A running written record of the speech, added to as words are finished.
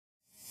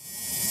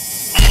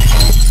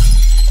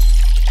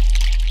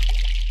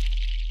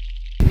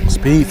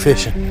Speed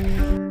fishing.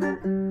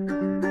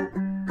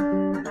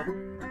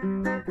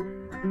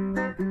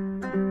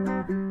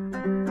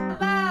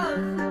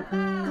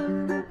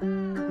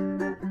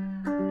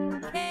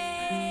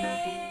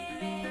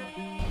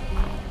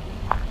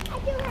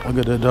 Look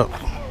at that duck.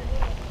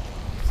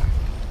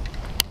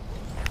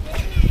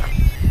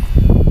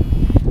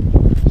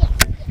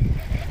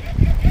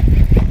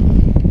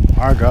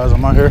 Alright guys,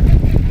 I'm out here.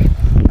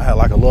 I had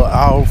like a little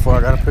hour before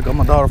I gotta pick up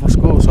my daughter from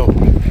school, so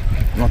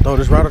I'm gonna throw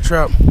this rattle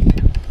trap.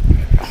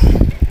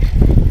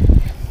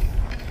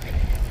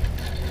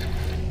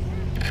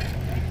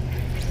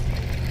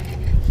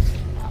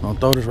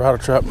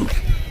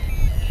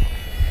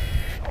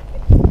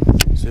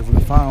 See if we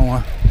can find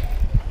one.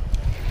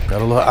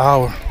 Got a little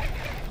hour.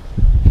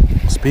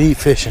 Speed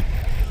fishing.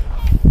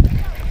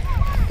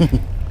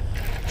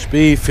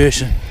 Speed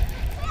fishing.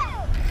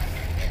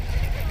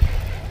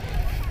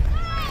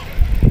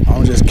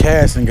 I'm just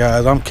casting,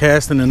 guys. I'm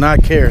casting and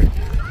not caring.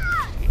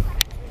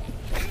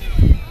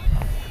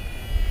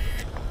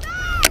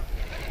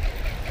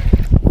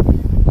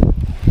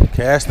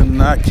 Casting and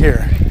not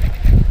caring.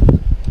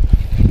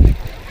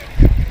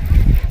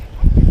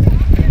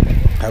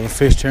 Haven't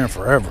fished here in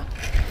forever.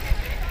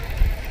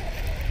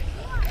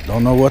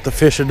 Don't know what the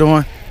fish are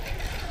doing.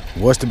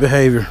 What's the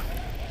behavior?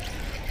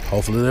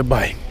 Hopefully they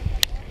bite.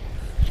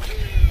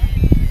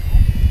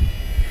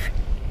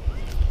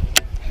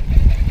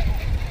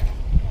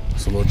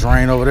 It's a little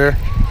drain over there.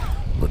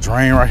 A little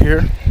drain right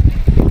here.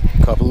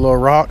 A couple of little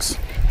rocks.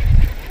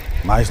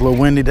 Nice little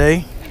windy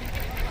day.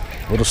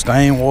 Little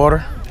stained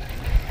water.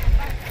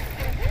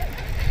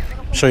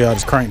 Show y'all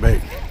this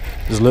crankbait.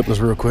 This lipless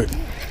real quick.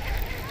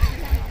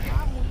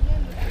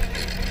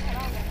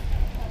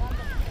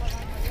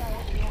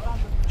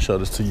 Show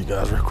this to you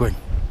guys real quick.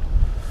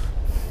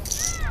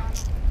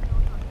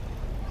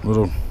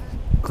 Little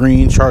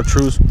green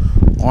chartreuse,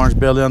 orange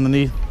belly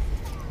underneath.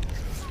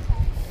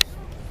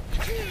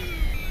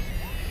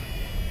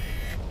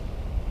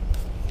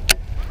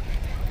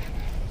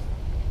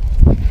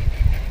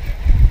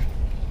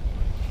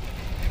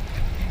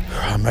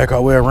 Make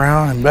our way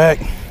around and back.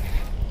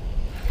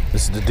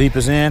 This is the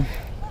deepest end.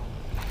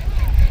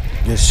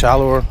 Gets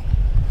shallower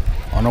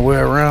on the way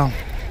around.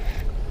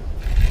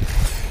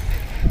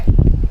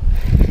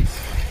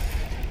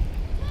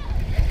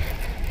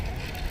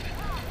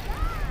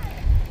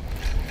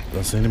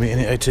 Don't seem to be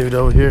any activity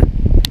over here.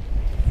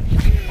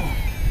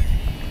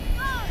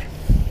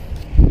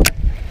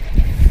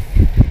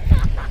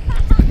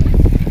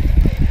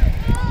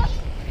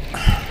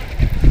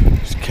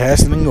 Just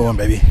casting and going,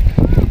 baby.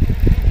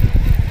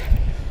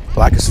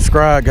 Like and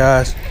subscribe,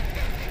 guys.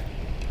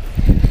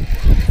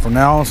 From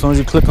now on, as soon as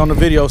you click on the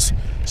videos,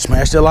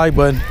 smash that like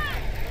button.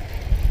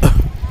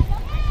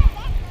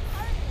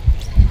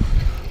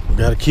 We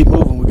gotta keep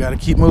moving. We gotta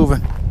keep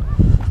moving.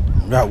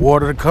 We got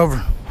water to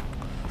cover.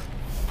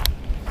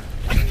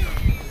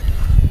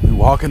 We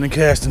walking and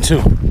casting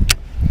too.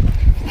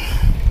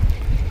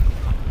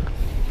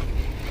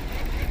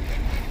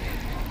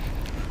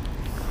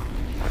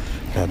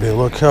 Gotta be a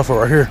little careful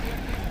right here.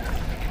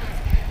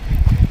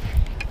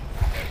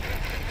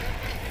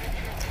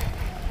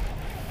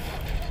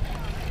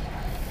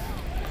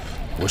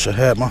 Wish I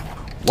had my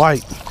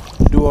white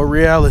Duo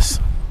Realis.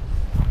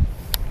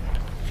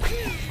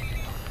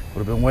 Would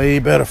have been way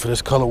better for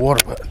this color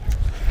water, but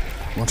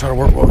I'm gonna try to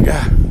work what we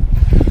got.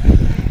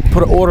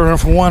 Put an order in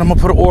for one. I'm gonna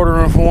put an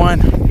order in for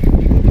one.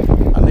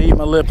 I need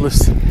my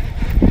lipless.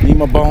 Need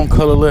my bone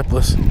color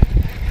lipless.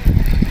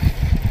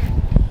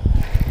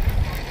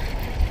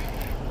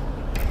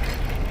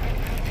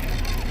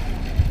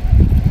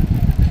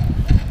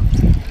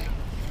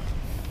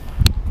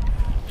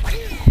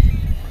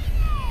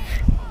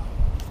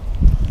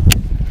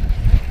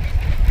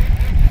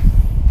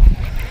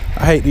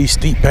 I hate these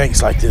steep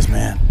banks like this,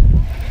 man.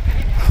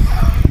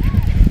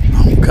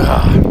 Oh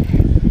God.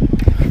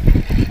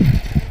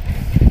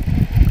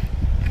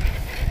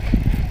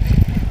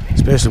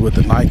 Especially with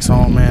the Nikes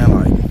on, man.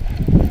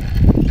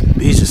 Like,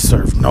 these just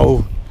serve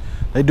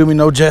they do me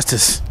no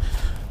justice.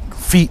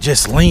 Feet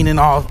just leaning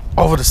all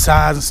over the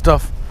sides and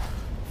stuff.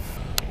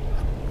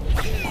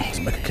 Let's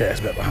make a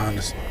cast back behind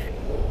us.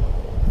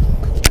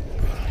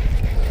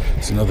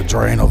 There's another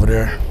drain over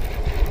there.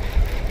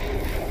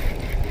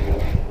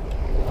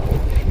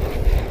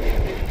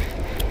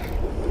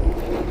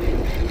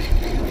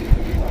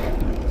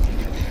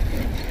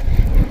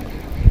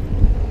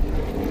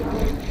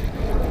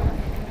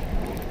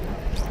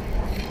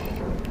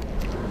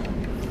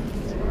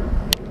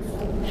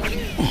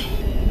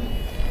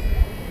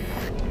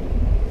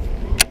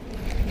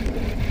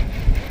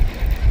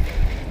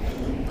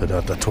 Put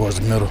out there towards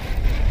the middle.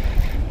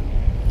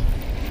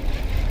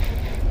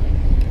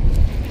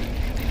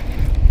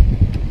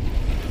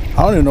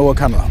 I don't even know what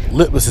kind of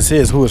lipless this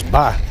is, who it's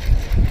by.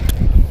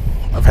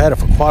 I've had it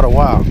for quite a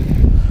while.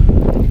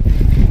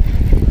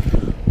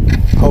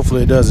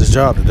 Hopefully it does its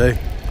job today.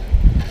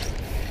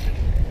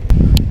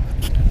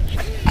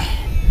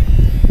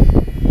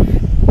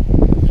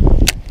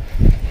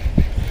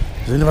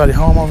 Is anybody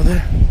home over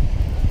there?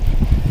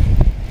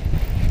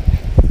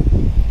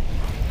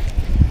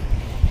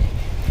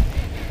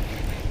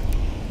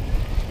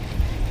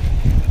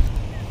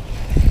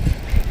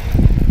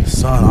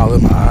 all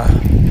in my eye.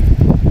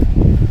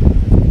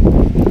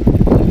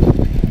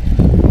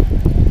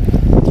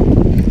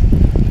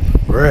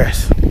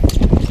 Grass.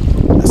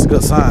 That's a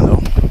good sign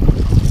though.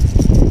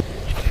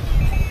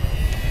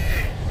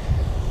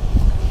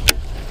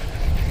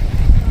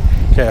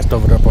 Cast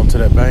over up onto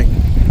that bank.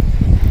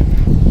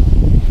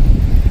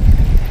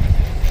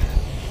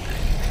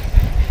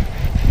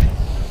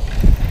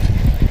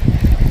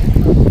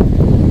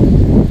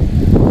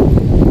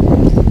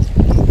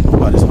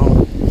 Nobody's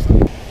home.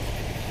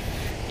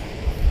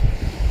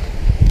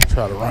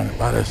 Try to run it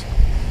by this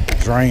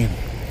drain.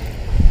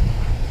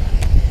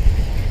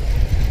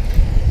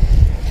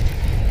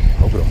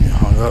 Hope it don't get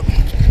hung up.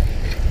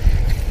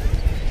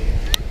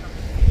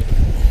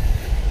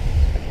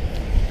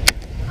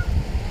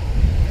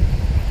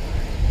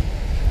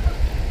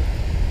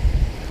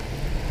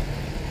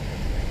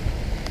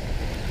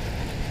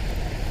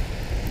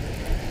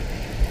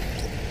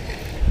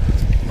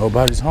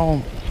 Nobody's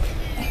home.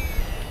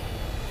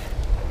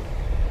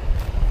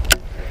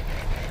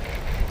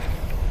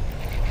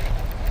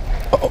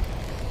 Uh-oh.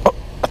 Oh,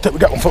 I think we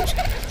got one, folks.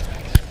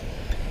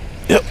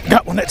 Yep,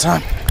 got one that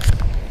time.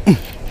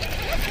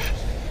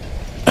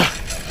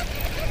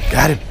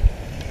 Got him.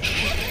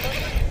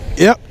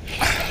 Yep.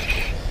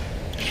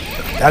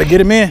 Gotta get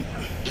him in.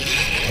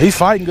 He's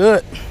fighting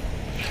good.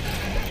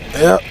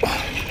 Yep.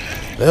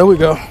 There we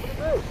go.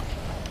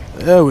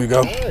 There we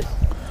go.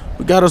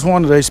 We got us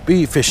one today,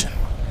 speed fishing.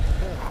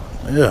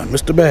 Yeah,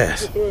 Mr.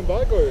 Bass. You throw him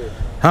back or?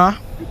 Huh?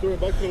 You throw him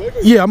back to the lake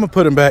or? Yeah, I'm gonna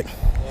put him back.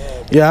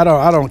 Yeah,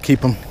 I don't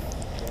keep him.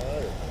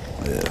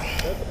 Yeah.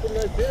 That's a pretty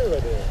nice dinner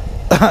right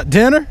there.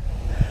 Dinner?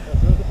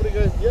 That's a pretty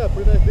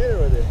nice dinner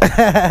right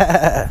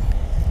there.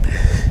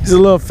 He's a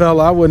little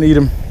fella. I wouldn't eat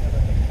him.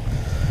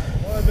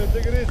 All right, man,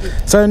 take it easy.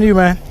 Same to you,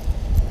 man.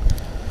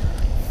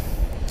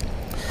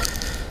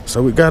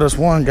 So we got us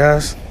one,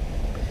 guys.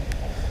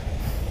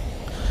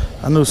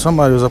 I knew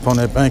somebody was up on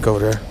that bank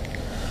over there.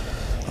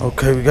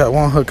 Okay, we got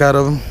one hook out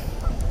of him.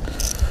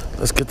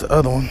 Let's get the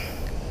other one.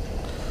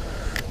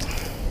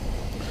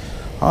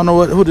 I don't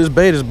know who this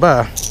bait is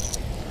by,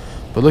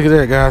 but look at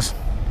that, guys.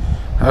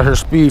 Out here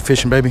speed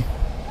fishing, baby.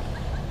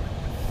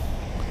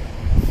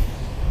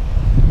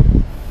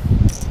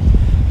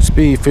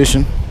 Speed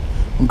fishing.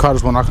 We caught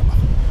this one. Look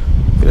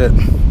at that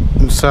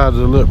inside of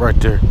the lip right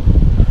there.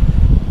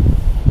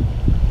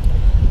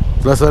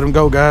 Let's let him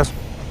go, guys.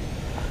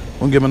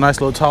 We'll give him a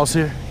nice little toss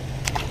here.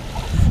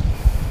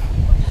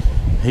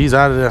 He's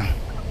out of there.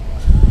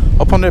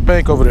 Up on that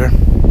bank over there.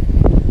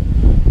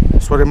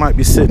 That's where they might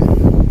be sitting.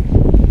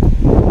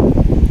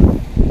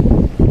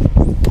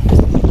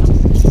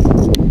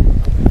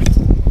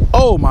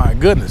 Oh my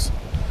goodness.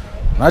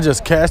 I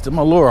just casted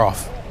my lure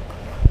off.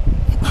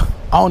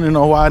 I don't even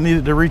know why I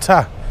needed to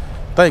retie.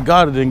 Thank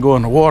God it didn't go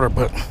in the water,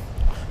 but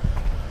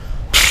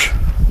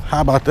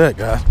how about that,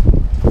 guys?